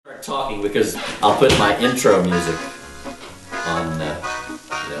start talking because I'll put my intro music on.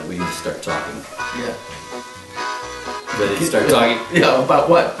 We can start talking. Yeah. Ready to start talking? Yeah, about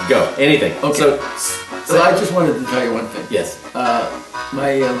what? Go. Anything. Okay. So I just wanted to tell you one thing. Yes. My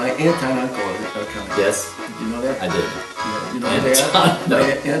aunt and uncle are coming. Yes. Did you know that? I did. You know Anton, who they are? no.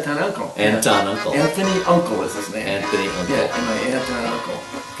 My aunt and uncle. Anton Uncle. Anthony Uncle is his name. Anthony Uncle. Yeah, and my aunt and uncle.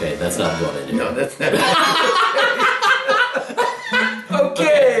 Okay, that's not what I do. No, that's not.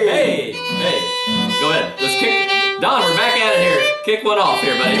 Okay. Hey, go ahead. Let's kick. Don, we're back at it here. Kick one off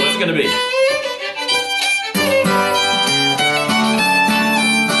here, buddy. What's it gonna be?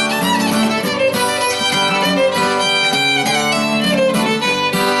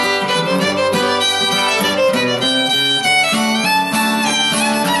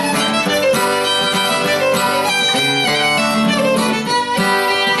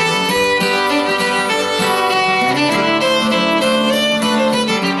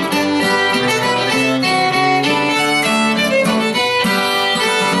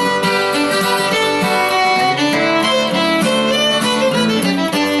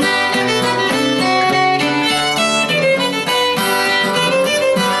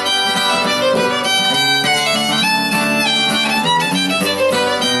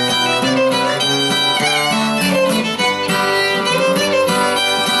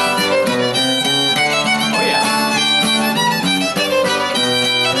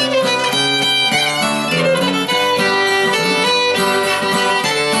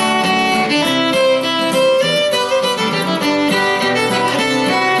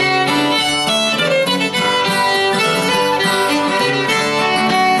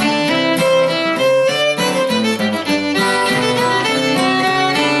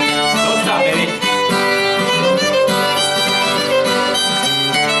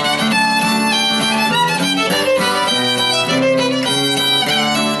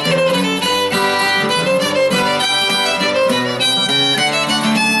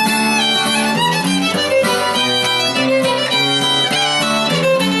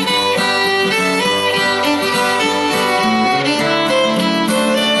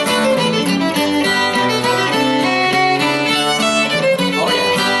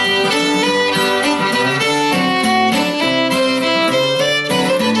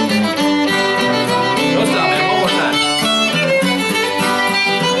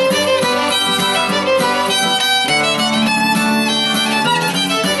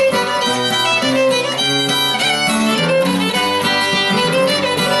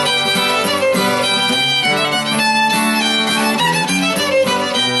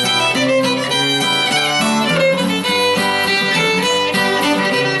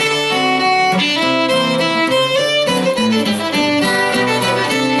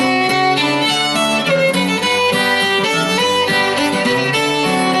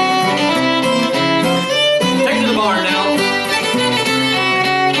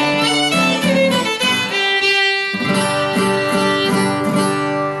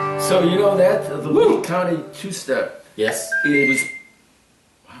 So you know that the Lee County two-step. Yes. It was.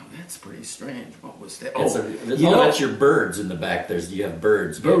 Wow, that's pretty strange. What was that? That's your birds in the back. You have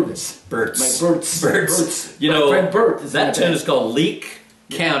birds. Birds. Birds. My birds. You my know, friend Bert is that in tune the is called Leake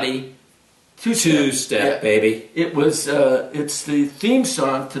County Two-Step, Yeah. baby. It was. It's the theme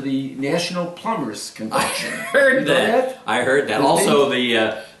song to the National Plumbers Convention. Heard that. I heard that. The Also,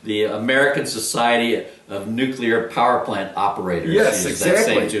 the American Society of Nuclear Power Plant Operators. Yes, uses that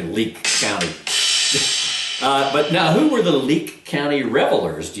exactly. same tune, Leake County. But now, who were the Leake County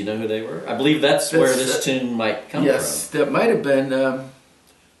Revelers? Do you know who they were? I believe that's where this tune might come Yes, from. that might have been. I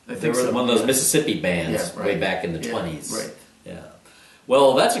They think were so, one of those yeah. Mississippi bands Yeah, right. way back in the Yeah, 20s. right. Yeah.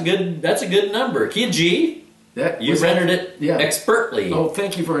 Well, that's a good number. Key G, you rendered it expertly. Oh,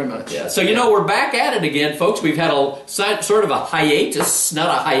 thank you very much. Yeah. So you know we're back at it again, folks. We've had a sort of a hiatus, not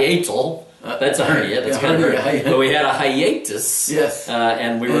a hiatal. That's a hernia. That's kind of hurt. But we had a hiatus. Yes.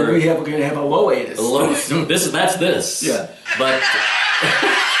 And we're going to have a loatus. A loatus. That's this. Yeah. But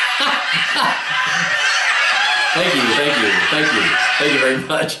thank you very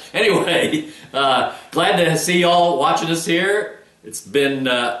much. Anyway, glad to see y'all watching us here. It's been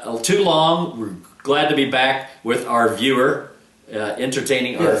too long. We're glad to be back with our viewer,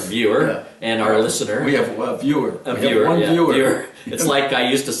 entertaining our viewer and our listener. We have a viewer. A viewer. One viewer. It's like I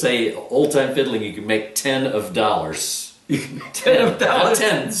used to say, old time fiddling, you can make $10 of dollars. $10 of dollars?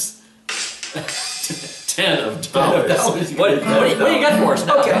 Tens. $10 of $10 dollars. of dollars. What do you got for us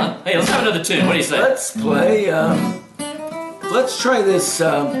now? Okay. Huh? Hey, let's have another tune. What do you say? Let's play let's try this.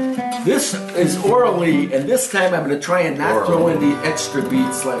 This is orally, and this time I'm going to try and not throw in the extra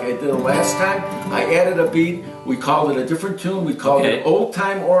beats like I did the last time. I added a beat. We called it a different tune. We called it Old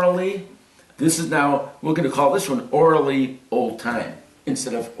Time Orally. This is now, we're going to call this one Orally Old Time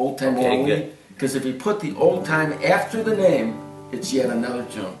instead of Old Time Orally. Because if you put the old time after the name, it's yet another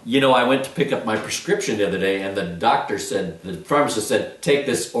tune. You know, I went to pick up my prescription the other day, and the doctor said, the pharmacist said, take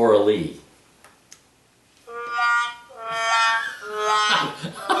this orally.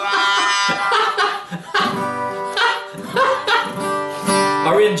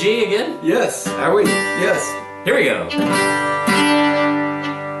 Are we in G again? Yes. Are we? Yes. Here we go.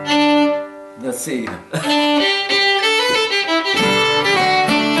 Let's see.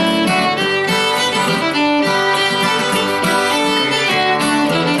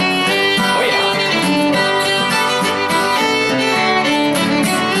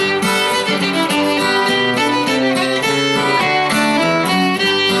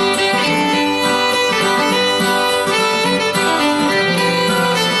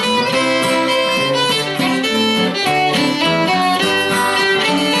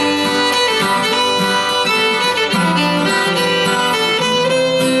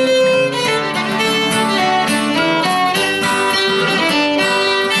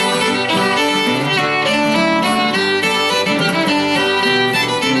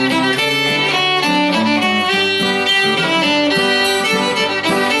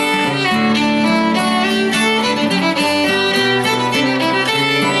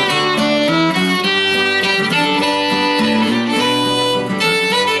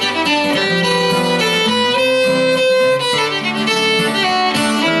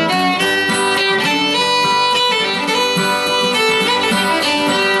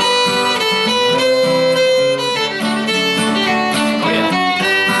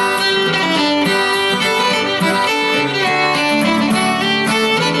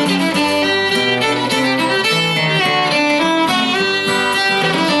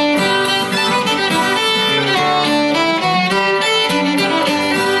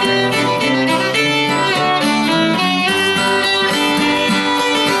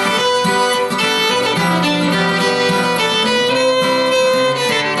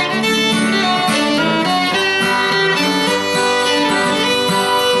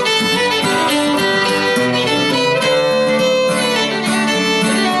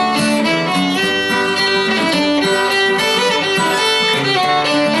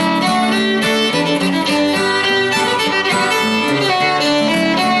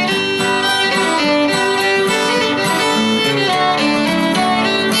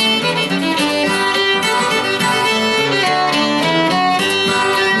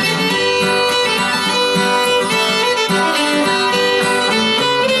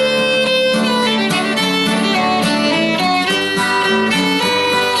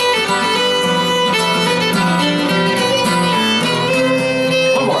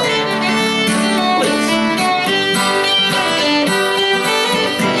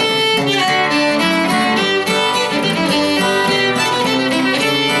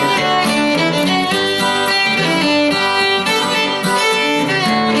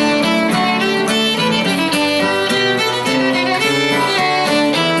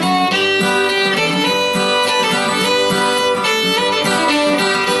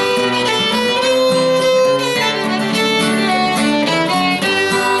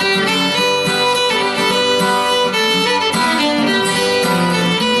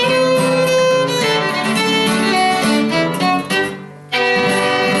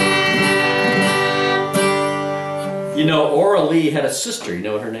 You know, Aura Lee had a sister. You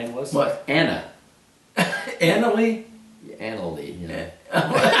know what her name was? What? Anna. Anna Lee? Anna Lee. You know. Oh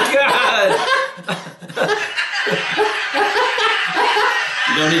my God!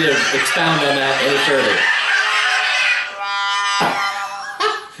 You don't need to expound on that any further.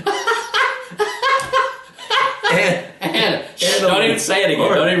 Anna. Don't even say it again.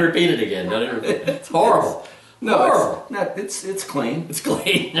 Don't even repeat it again. Don't even repeat it. It's horrible. No, horrible. It's clean. It's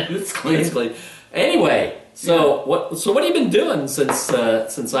clean. It's clean. It's clean. Anyway, so what have you been doing since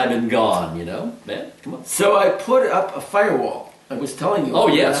I've been gone? You know, man, come on. So I put up a firewall. I was telling you. Oh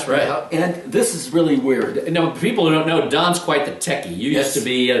yes, right. And this is really weird. No, people who don't know, Don's quite the techie. You used to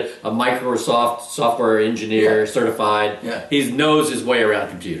be a Microsoft software engineer, certified. Yeah. He knows his way around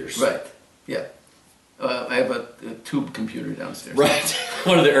computers. Right. Yeah. I have a tube computer downstairs. Right.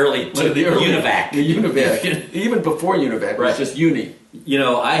 One of the early UNIVAC. The UNIVAC. Even before UNIVAC, it was just Uni. You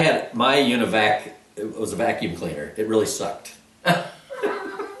know, I had my UNIVAC. It was a vacuum cleaner. It really sucked.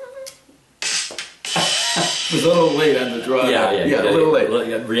 was a little late on the draw. Yeah, a little late.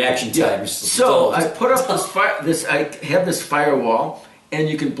 Reaction times. So I put up I have this firewall, and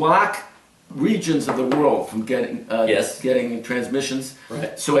you can block regions of the world from getting transmissions.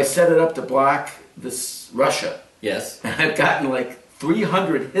 Right. So I set it up to block this Russia. Yes. And I've gotten like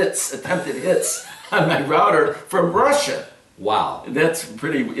 300 attempted hits on my router from Russia. Wow. It's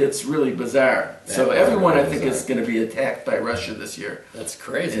really bizarre. So everyone I think is going to be attacked by Russia this year. That's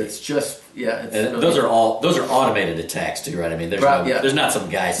crazy. It's just, and really, those are automated attacks too, right? I mean, there's not some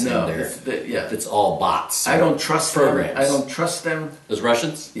guy sitting there. It's all bots. I don't trust programs. them. I don't trust them. Those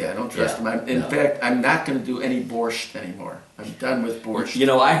Russians? Yeah, I don't trust them. In fact, I'm not going to do any borscht anymore. I'm done with borscht. You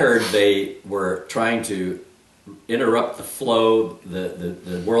know, I heard they were trying to interrupt the flow,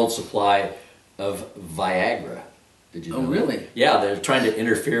 the world supply of Viagra. Did you know? Oh, really? That? Yeah, they're trying to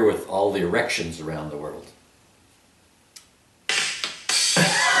interfere with all the erections around the world.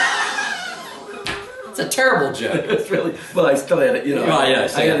 It's a terrible joke. It's really, well, I still had it, you know. Oh, yeah,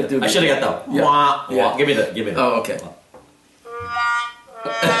 I got to do. I should have got the wah, wah. Give me the. Oh, okay.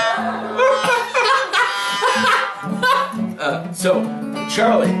 So,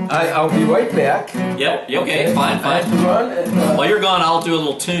 Charlie, I'll be right back. Yep. Okay. Fine. I have to run. And, While you're gone, I'll do a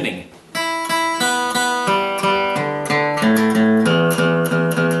little tuning.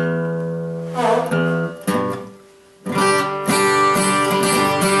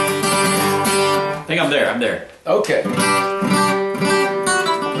 I think I'm there. Okay.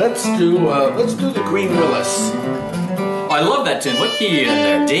 Let's do the Green Willis. Oh, I love that tune. What key are you in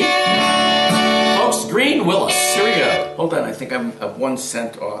there? D? Folks, Green Willis. Here we go. Hold on, I think I'm 1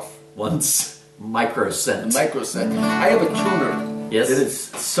 cent off. Microcent. Microcent. I have a tuner. Yes. It is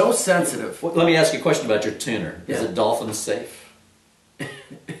so sensitive. Well, let me ask you a question about your tuner. Yeah. Is it dolphin safe?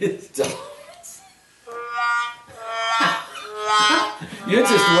 You're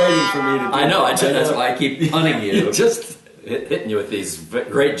just waiting for me to do I know. That's why I keep punning you. Just hitting you with these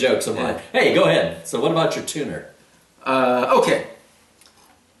great jokes. I'm like, hey, go ahead. So what about your tuner? okay.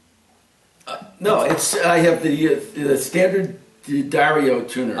 No, I have the standard Dario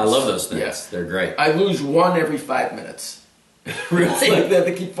tuners. I love those things. Yes. They're great. I lose one every 5 minutes. Really? It's like that.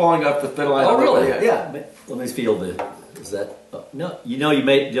 They keep falling off the fiddle. Oh, really? Yeah. Let me feel the. Is that no? You know, you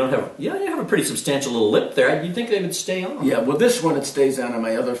don't have. You have a pretty substantial little lip there. You'd think they would stay on. Yeah. Well, this one it stays on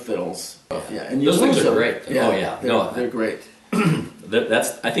my other fiddles. Yeah. And those things are them. great. Yeah, oh yeah. They're great.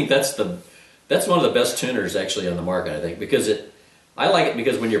 I think that's one of the best tuners actually on the market. I think because I like it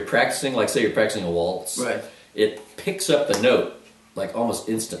because when you're practicing, like say you're practicing a waltz, right? It picks up the note like almost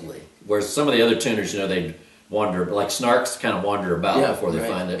instantly. Whereas some of the other tuners, they wander, like Snarks, kind of wander about before they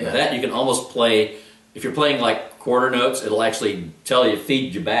find it. Yeah. But that you can almost play. If you're playing like quarter notes, it'll actually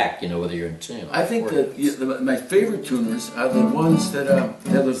feed you back, whether you're in tune. I think that my favorite tuners are the ones that have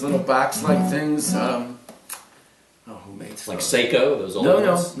those little box-like things. Who made like Seiko, those old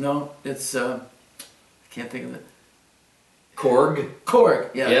ones? No. It's I can't think of it. Korg,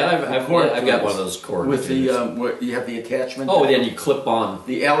 yeah. Yeah, I've got one of those Korg with tuners. Where you have the attachment. Oh, then you clip on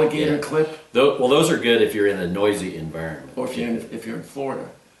the alligator clip. Those are good if you're in a noisy environment. Or if you're in Florida.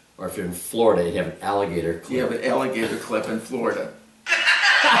 Or if you're in Florida, you have an alligator clip. You have an alligator clip in Florida.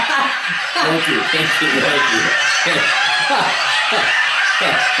 Thank you.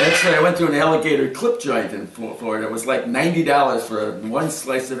 Actually, I went to an alligator clip joint in Florida. It was like $90 for one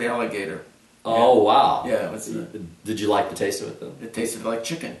slice of alligator. Oh, wow. Yeah. Did you like the taste of it, though? It tasted like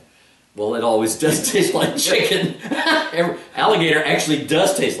chicken. Well, it always does taste like chicken. Alligator actually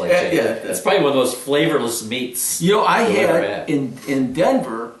does taste like chicken. Yeah, it's probably one of those flavorless meats. I had in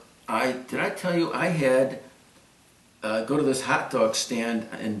Denver. Did I tell you I had go to this hot dog stand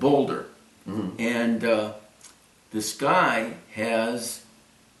in Boulder, and this guy has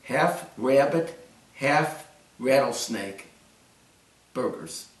half rabbit, half rattlesnake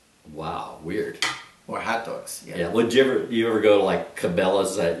burgers. Wow, weird. Or hot dogs. Yeah. Well, did you ever go to like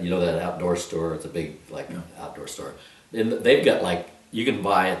Cabela's? That outdoor store. It's a big outdoor store, and they've got you can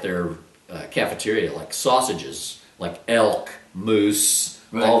buy at their cafeteria sausages, like elk, moose,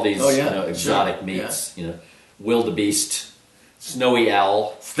 all these exotic meats. Yeah. Wildebeest, snowy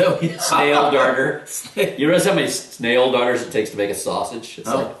owl, snail darter. You realize how many snail darters it takes to make a sausage? It's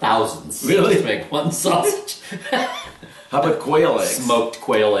like thousands. Really? To make one sausage. How about quail eggs? Smoked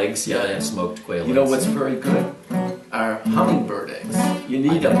quail eggs. Yeah, they have smoked quail eggs. You know what's very good? Are hummingbird eggs. You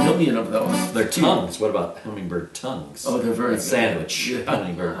need 1 million of those. Their tongues. What about hummingbird tongues? Oh, they're very good. Sandwich. Yeah.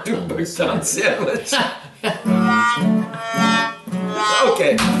 Hummingbird Hummingbird tongue tongues. sandwich.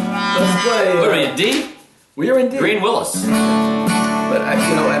 Okay, let's play. What are we in D? We are in D. Green Willis. But I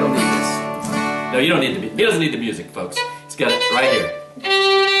don't need this. No, you don't need the. He doesn't need the music, folks. He's got it right here.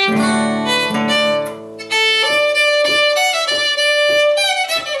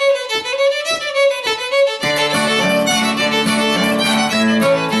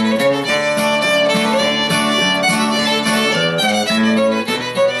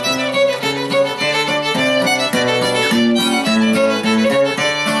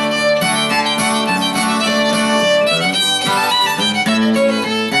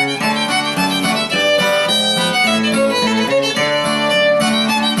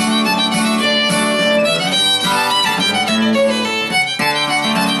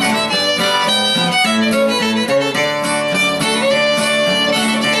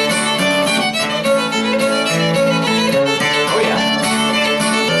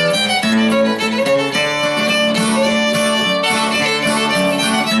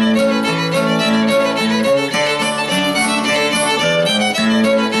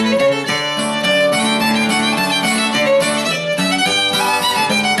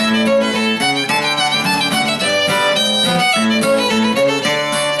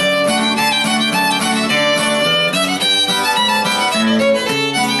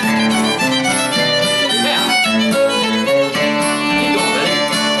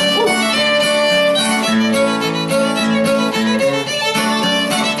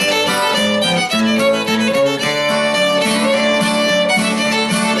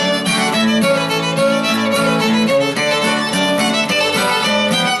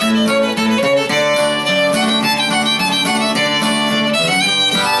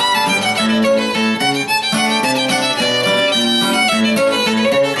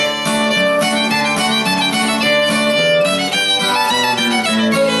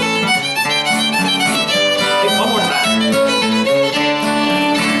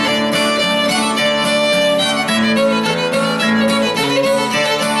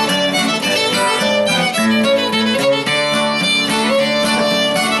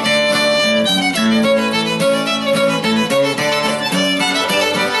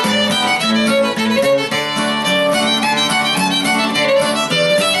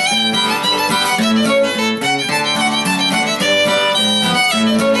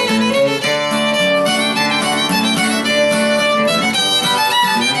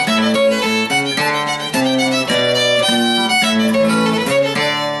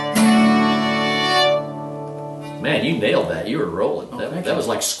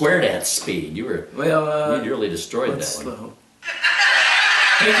 like square dance speed. You were you really destroyed that one. Slow.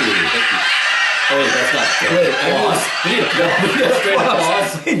 Thank you. Oh, wait, that's not applause. We need straight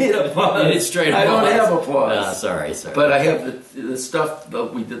applause. We need applause. You need straight applause. I don't have applause. Sorry. But I have the stuff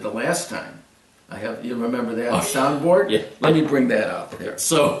that we did the last time. I have. You remember that soundboard? Yeah. Let me bring that up here.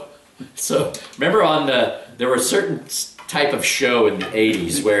 So remember there were certain type of show in the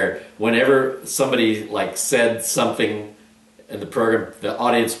 80s where whenever somebody like said something in the program, the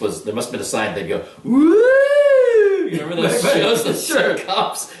audience there must have been a sign, they'd go, woo! You remember those shows, the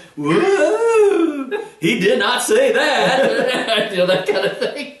sitcoms? Woo! He did not say that. You know, that kind of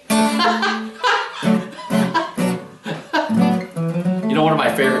thing. You know, one of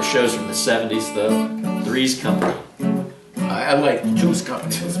my favorite shows from the 70s, though? Three's Company. I like Two's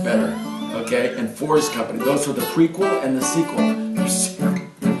Company was better, okay? And Four's Company. Those were the prequel and the sequel.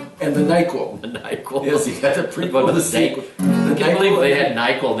 And the NyQuil. The NyQuil. Yes, you got the prequel and the sequel. I can't believe they had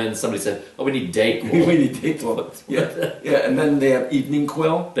NyQuil and then somebody said, oh, we need Dayquil. We need Dayquil. Yeah, and then they have Evening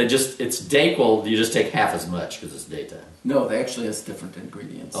Quill. It's Dayquil, you just take half as much because it's daytime. No, they actually has different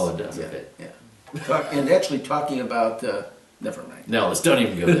ingredients. Oh, it does? Yeah, Okay. yeah. And actually talking about, never mind. No, let's don't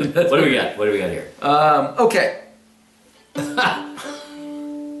even go there. What do we got? What do we got here? Okay. You are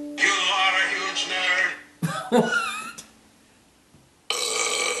a huge nerd.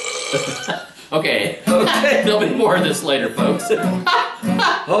 Okay. There'll be more of this later, folks.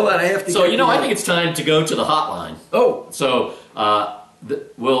 Hold on, I have to. So, I think it's time to go to the hotline. Oh. So,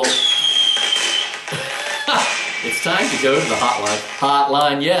 we'll. It's time to go to the hotline.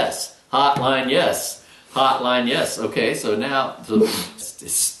 Hotline, yes. Hotline, yes. Hotline, yes. Okay, so now,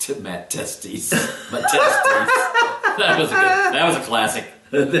 Matt Testes. My testes. That was a classic.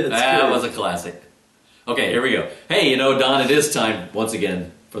 That was a classic. Okay, here we go. Hey, Don, it is time once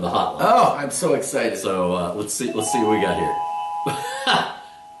again for the hotline. Oh, I'm so excited. So let's see what we got here.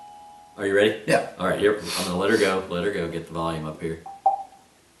 Are you ready? Yeah. All right, here I'm gonna let her go. Let her go. Get the volume up here.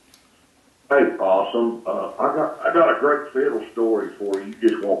 Hey, Possum. I got a great fiddle story for you. You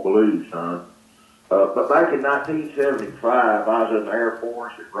just won't believe, son. But back in 1975, I was in the Air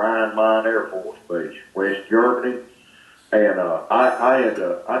Force at Rhein-Main Air Force Base, West Germany, and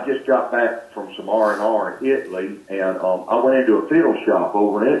I just got back from some R&R in Italy, and I went into a fiddle shop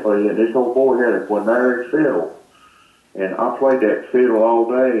over in Italy, and this old boy had a Guarneri fiddle, and I played that fiddle all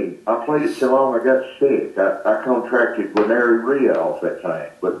day. I played it so long I got sick. I contracted Guarneri Rhea off that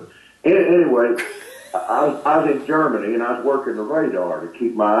thing. But anyway, I was in Germany, and I was working the radar to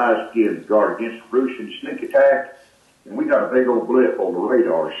keep my eyes skinned guard against the Russian sneak attack. And we got a big old blip on the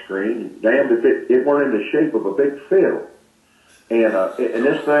radar screen. Damned if it weren't in the shape of a big fiddle. And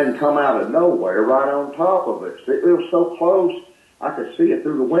this thing come out of nowhere right on top of it. It was so close, I could see it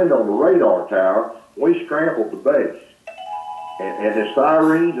through the window on the radar tower. We scrambled the base. And the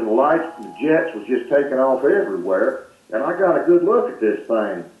sirens and the lights and the jets was just taking off everywhere. And I got a good look at this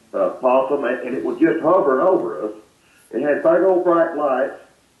thing, Possum, and it was just hovering over us. It had big old bright lights,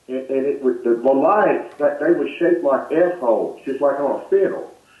 and it was the lights, they were shaped like F-holes, just like on a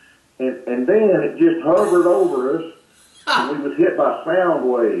fiddle. And then it just hovered over us, and we was hit by sound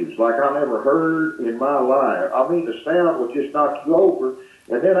waves like I never heard in my life. I mean, the sound would just knock you over.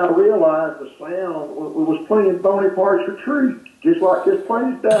 And then I realized the sound was playing Boney Parts Retreat, just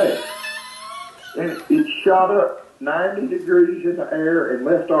plain as day. And it shot up 90 degrees in the air and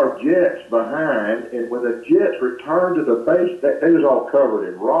left our jets behind. And when the jets returned to the base, they was all covered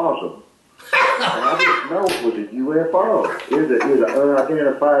in rosin. And I didn't know it was a UFO. It was an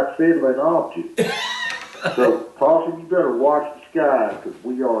unidentified fiddling object. So, Possum, you better watch the sky because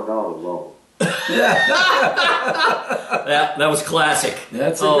we are not alone. That was classic.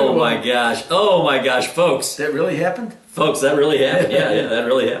 That's a good one. Oh my gosh, folks. That really happened? Folks, that really happened. Yeah, that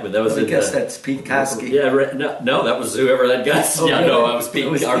really happened. That was. I guess that's Pete Koski. Yeah, no, that was whoever that guy. Yeah, no, that was Pete.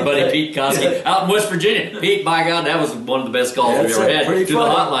 Our buddy Pete Koski out in West Virginia. Pete, my God, that was one of the best calls we've ever had to the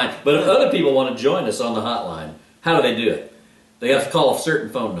hotline. But if other people want to join us on the hotline, how do they do it? They have to call a certain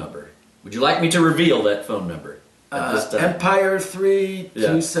phone number. Would you like me to reveal that phone number? Empire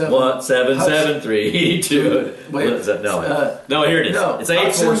 327 1773 Wait, no, here it is. No, it's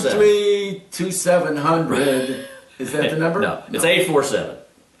 847 2700. Is that the number? No, it's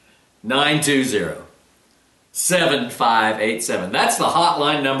 847-920-7587. That's the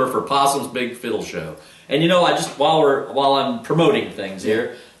hotline number for Possum's Big Fiddle Show. And I just while I'm promoting things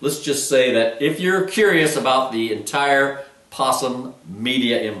here, let's just say that if you're curious about the entire Possum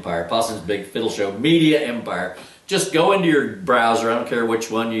Media Empire, Possum's Big Fiddle Show Media Empire, just go into your browser. I don't care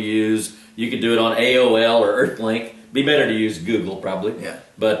which one you use. You can do it on AOL or Earthlink. Be better to use Google probably. Yeah.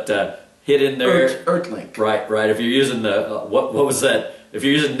 But hit in there. Earthlink. Right. If you're using the what was that if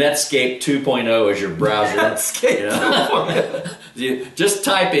you're using Netscape 2.0 as your browser, Netscape you just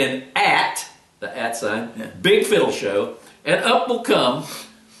type in the @ sign, Yeah. Big Fiddle Show, and up will come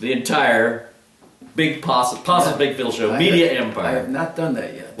the entire Big Big Fiddle Show media I empire. have not done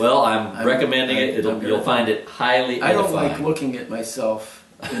that yet. Well, I'm recommending it. You'll gonna- find it highly I don't edifying. like looking at myself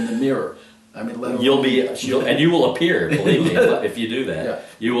in the mirror. I mean, let You'll alone- and you will appear. Believe me, if you do that, Yeah.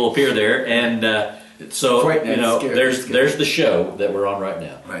 you will appear there. And so frightening, you know, scary, there's scary. there's the show that we're on right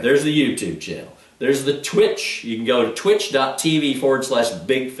now. Right. There's the YouTube channel. There's the Twitch. You can go to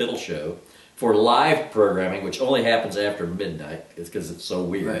twitch.tv/Big Fiddle Show for live programming, which only happens after midnight. It's because it's so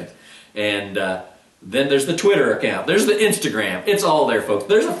weird. Right. And then there's the Twitter account. There's the Instagram. It's all there, folks.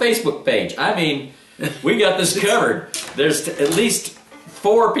 There's a Facebook page. I mean, we got this covered. There's at least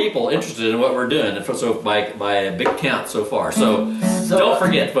 4 people interested in what we're doing, so by a big count so far. So don't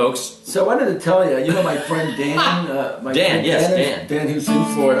forget, folks. So I wanted to tell you, my friend Dan, my Dan, friend yes, Dan, Dan, who's in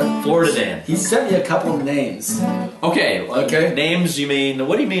Florida. Florida Dan. He sent me a couple of names. Okay. Okay. Names, you mean?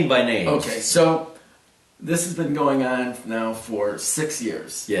 What do you mean by names? Okay, so this has been going on now for 6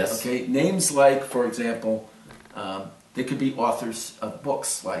 years. Yes. Okay, names like, for example, they could be authors of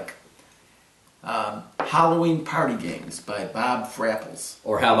books like Halloween Party Games by Bob Frapples.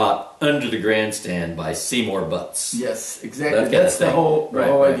 Or how about Under the Grandstand by Seymour Butts? Yes, exactly. That kind of That's the thing. whole Right,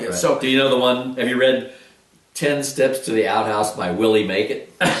 idea. right. So do you know the one? Have you read 10 Steps to the Outhouse by Willie Make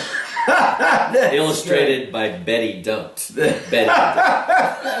It? Illustrated by Betty Don't. Betty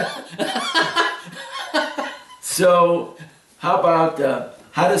Don't. So, how about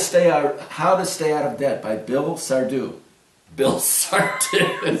How to Stay Out of Debt by Bill Sardu. Bill Sardu.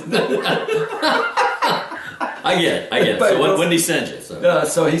 I get it. By So Bill- when did he send you? So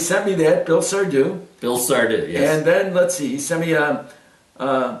So he sent me that, Bill Sardu, Bill Sardu, yes. and then let's see, he sent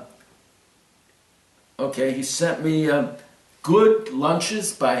me Good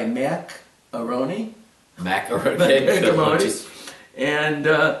Lunches by Mac Aroni. Macaroni. Good lunches. And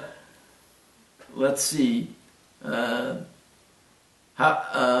let's see, he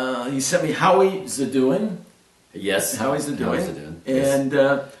sent me Howie Zadoin. Yes. How's it doing? How's it doing? Yes. And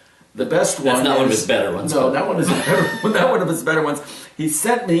the best one. That's not one of is- his better ones, No, but- that one is not one of his better ones. He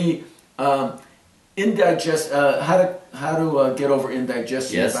sent me how to get over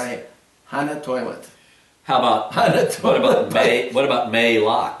indigestion Yes. by Hannah Toilet. How about Hannah what about Toilet. May? What about May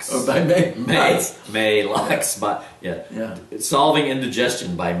Locks? Or by May. May Locks by Yeah. Solving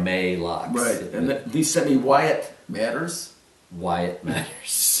Indigestion by May Locks. Right. And then he sent me Wyatt Matters. Why it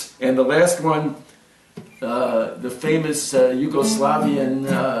matters. And the last one, the famous Yugoslavian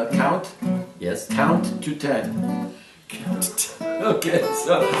Count Yes. to 10. Okay,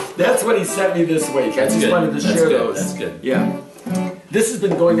 so that's what he sent me this week. I That's just good. wanted to That's share good. those. That's good. Yeah. This has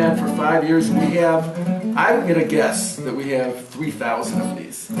been going on for 5 years. We have, I'm going to guess that we have 3,000 of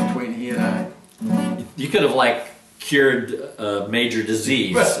these between he and I. You could have cured a major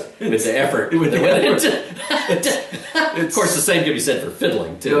disease Right. with the effort. With the that went effort. into- Of course, the same could be said for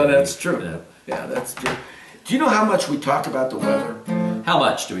fiddling too. Yeah, that's true. You know. Yeah, that's true. Do you know how much we talk about the weather? How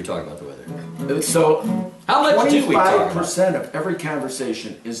much do we talk about the weather? So, How much do we talk about? 25% of every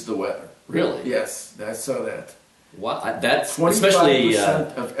conversation is the weather. Really? Yes, I saw that. What? That's 25% especially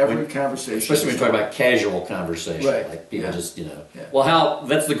of every conversation. especially when you talk about casual conversation, Right. like people Yeah. just Yeah. Well,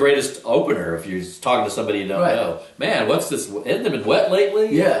 that's the greatest opener if you're talking to somebody you don't Right. know. Man, what's this? Hasn't it been wet lately?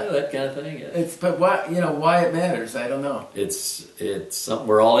 Yeah. That kind of thing. Yeah. But why it matters, I don't know. It's something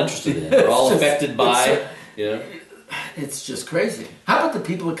we're all interested in. We're all It's just- affected by. it's You know, It's just crazy. How about the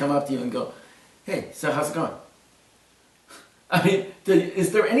people that come up to you and go, "Hey, so how's it going?" I mean,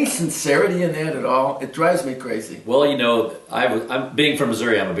 is there any sincerity in that at all? It drives me crazy. well, I'm being from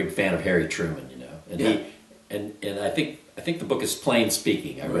Missouri. I'm a big fan of Harry Truman. And Yeah. and I think the book is Plain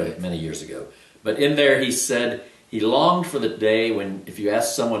Speaking. I read Right. it many years ago, but in there he said he longed for the day when if you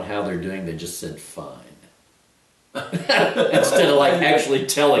asked someone how they're doing, they just said fine. Instead of actually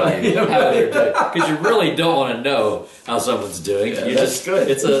telling you how they're doing, because you really don't want to know how someone's doing. Yeah, you that's just good.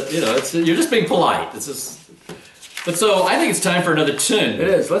 you're just being polite. It's just. But so I think it's time for another tune. It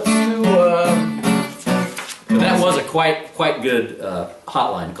is. Let's do. And that was a quite good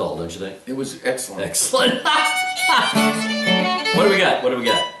hotline call, don't you think? It was excellent. Excellent. What do we got?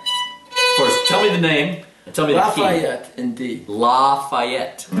 Of course, tell me the name and tell me the key. Lafayette, indeed.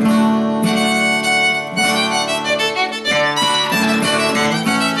 Lafayette.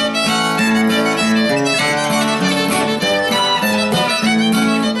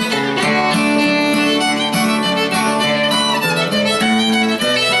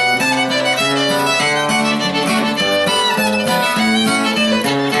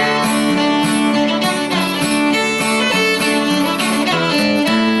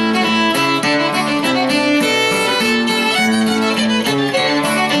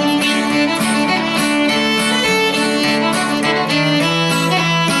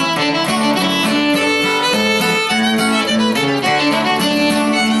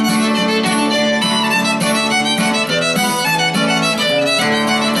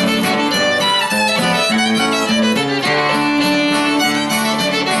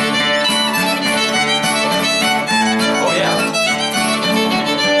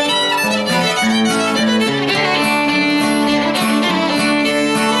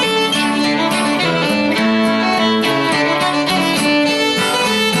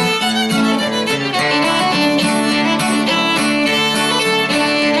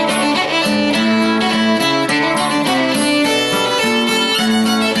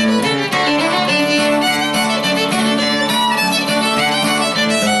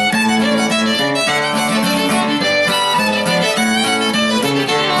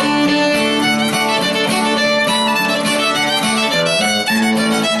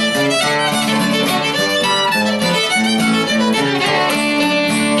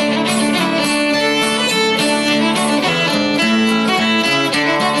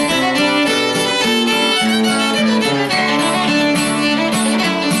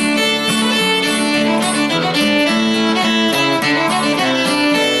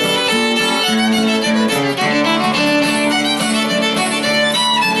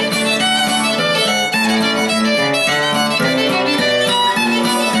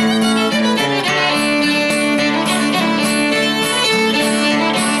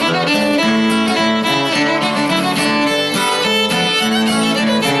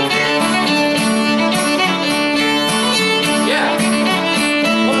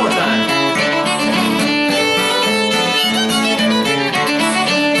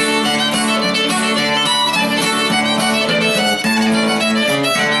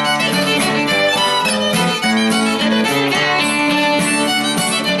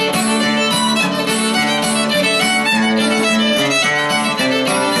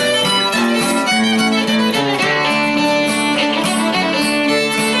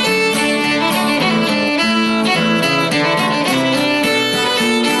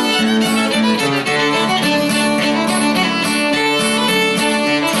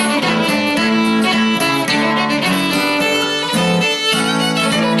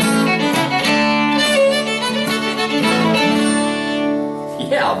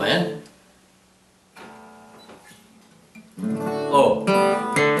 Al, man. Oh.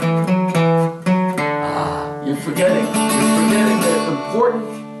 You're forgetting the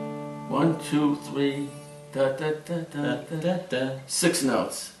important 1, 2, 3, da da da da da, Da. 6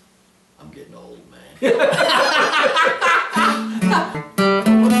 notes. I'm getting old, man.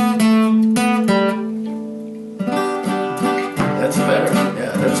 That's better.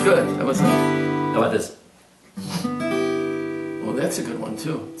 Yeah, that's good. That was. How about this? Well, that's a good one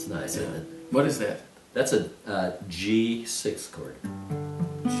too. It's nice, isn't it? What is that? That's a G6 chord.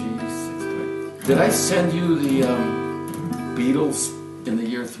 G6. Did I send you the Beatles in the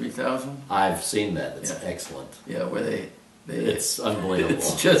year 3000? I've seen that. It's Yeah. excellent. Yeah, where they It's unbelievable.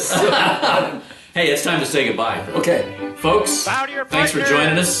 it's just Hey, it's time to say goodbye. okay. Folks, thanks for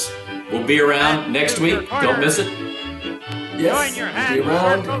joining us. We'll be around next week. Don't miss it. Yes, be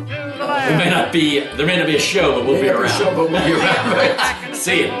around. There may not be a show, but we'll be Maybe a show, around. but we'll be around. Right?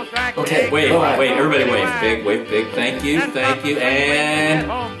 See you. Okay, Wait, bye-bye. wait, everybody wave. Big. Thank you, and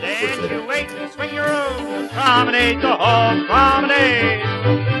Swing your own. Promenade, the hall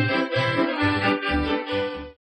promenade.